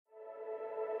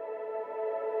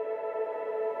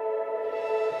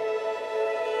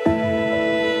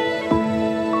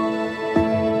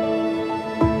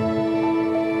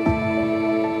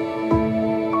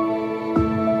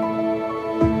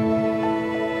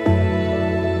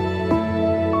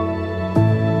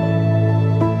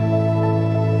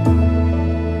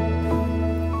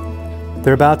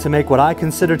They're about to make what I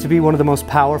consider to be one of the most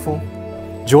powerful,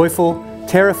 joyful,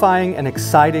 terrifying, and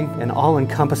exciting and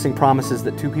all-encompassing promises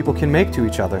that two people can make to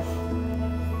each other.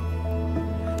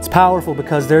 It's powerful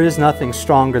because there is nothing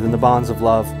stronger than the bonds of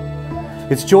love.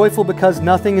 It's joyful because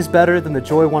nothing is better than the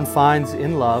joy one finds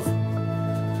in love.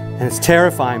 And it's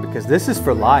terrifying because this is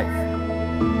for life.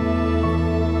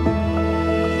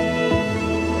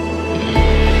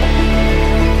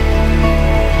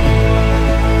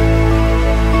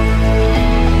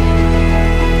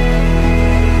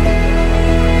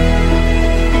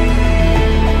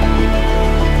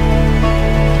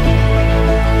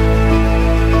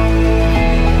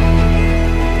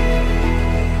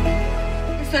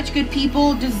 Such good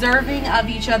people, deserving of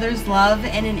each other's love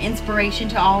and an inspiration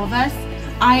to all of us.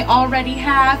 I already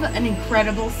have an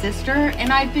incredible sister,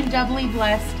 and I've been doubly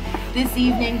blessed this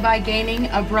evening by gaining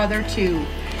a brother too.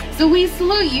 So we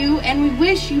salute you and we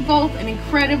wish you both an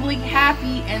incredibly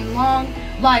happy and long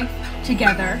life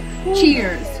together.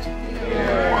 Cheers.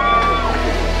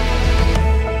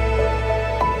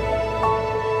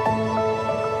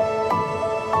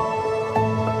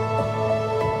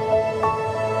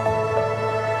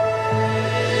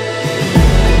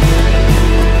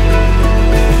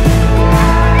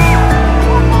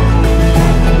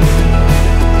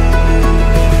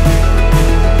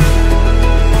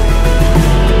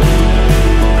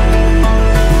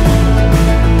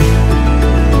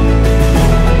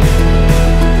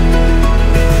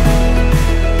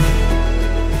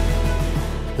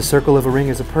 The circle of a ring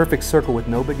is a perfect circle with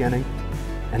no beginning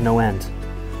and no end.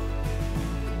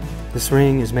 This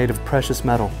ring is made of precious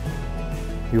metal.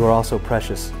 You are also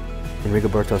precious in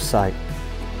Rigoberto's sight,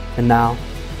 and now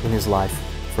in his life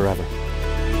forever.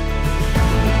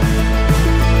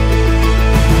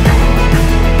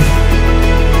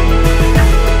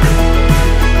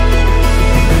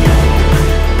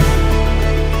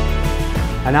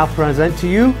 I now present to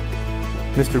you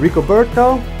Mr.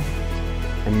 Rigoberto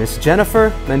and Miss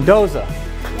Jennifer Mendoza.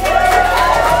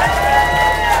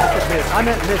 I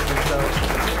meant Mrs.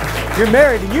 So you're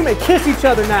married and you may kiss each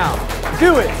other now.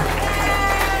 Do it.